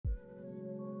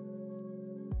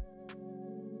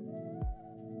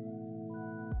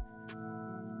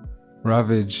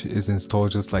Ravage is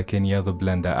installed just like any other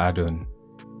Blender add-on.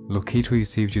 Locate where you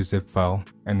saved your zip file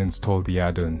and install the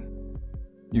add-on.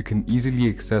 You can easily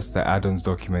access the add-on's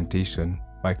documentation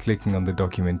by clicking on the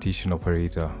documentation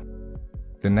operator.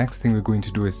 The next thing we're going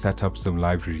to do is set up some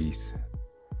libraries.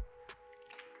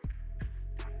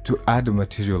 To add a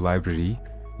material library,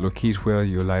 locate where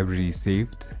your library is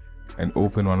saved and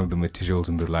open one of the materials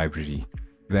in the library.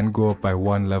 Then go up by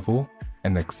one level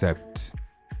and accept.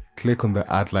 Click on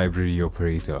the Add Library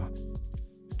operator.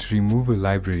 To remove a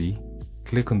library,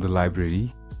 click on the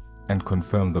library and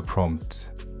confirm the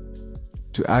prompt.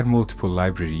 To add multiple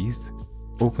libraries,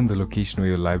 open the location where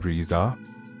your libraries are,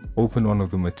 open one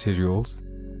of the materials,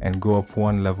 and go up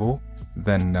one level,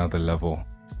 then another level.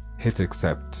 Hit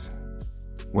accept.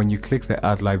 When you click the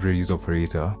Add Libraries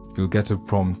operator, you'll get a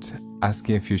prompt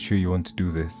asking if you're sure you want to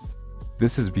do this.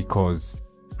 This is because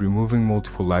removing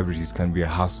multiple libraries can be a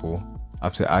hassle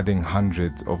after adding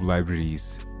hundreds of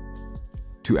libraries.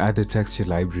 To add a texture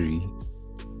library,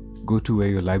 go to where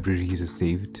your libraries are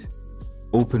saved,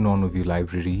 open one of your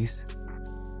libraries,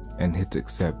 and hit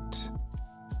accept.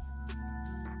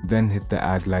 Then hit the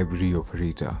Add Library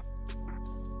operator.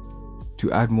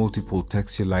 To add multiple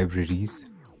texture libraries,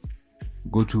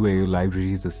 go to where your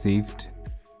libraries are saved,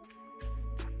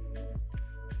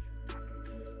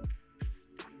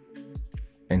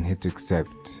 and hit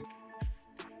accept.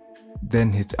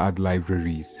 Then hit Add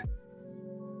Libraries.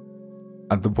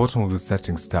 At the bottom of the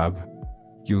Settings tab,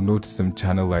 you'll notice some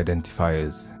channel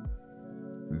identifiers.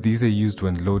 These are used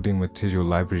when loading material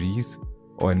libraries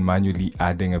or in manually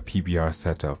adding a PBR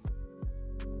setup.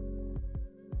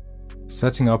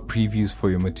 Setting up previews for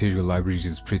your material libraries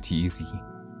is pretty easy.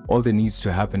 All that needs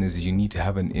to happen is you need to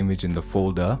have an image in the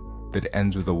folder that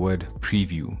ends with the word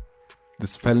preview. The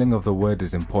spelling of the word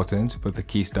is important, but the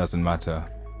case doesn't matter.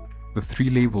 The three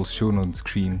labels shown on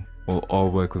screen will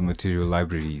all work with material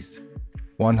libraries.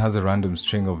 One has a random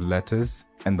string of letters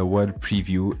and the word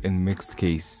preview in mixed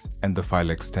case and the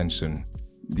file extension.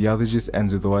 The other just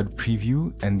ends with the word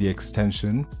preview and the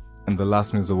extension, and the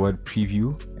last one is the word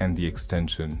preview and the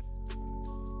extension.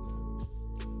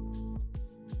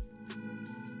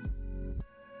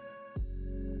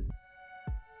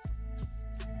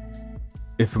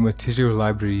 If a material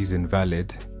library is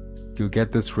invalid, you'll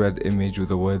get this red image with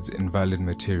the words invalid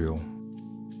material.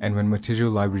 And when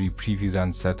material library previews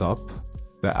aren't set up,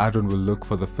 the add-on will look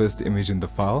for the first image in the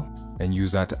file and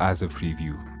use that as a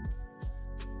preview.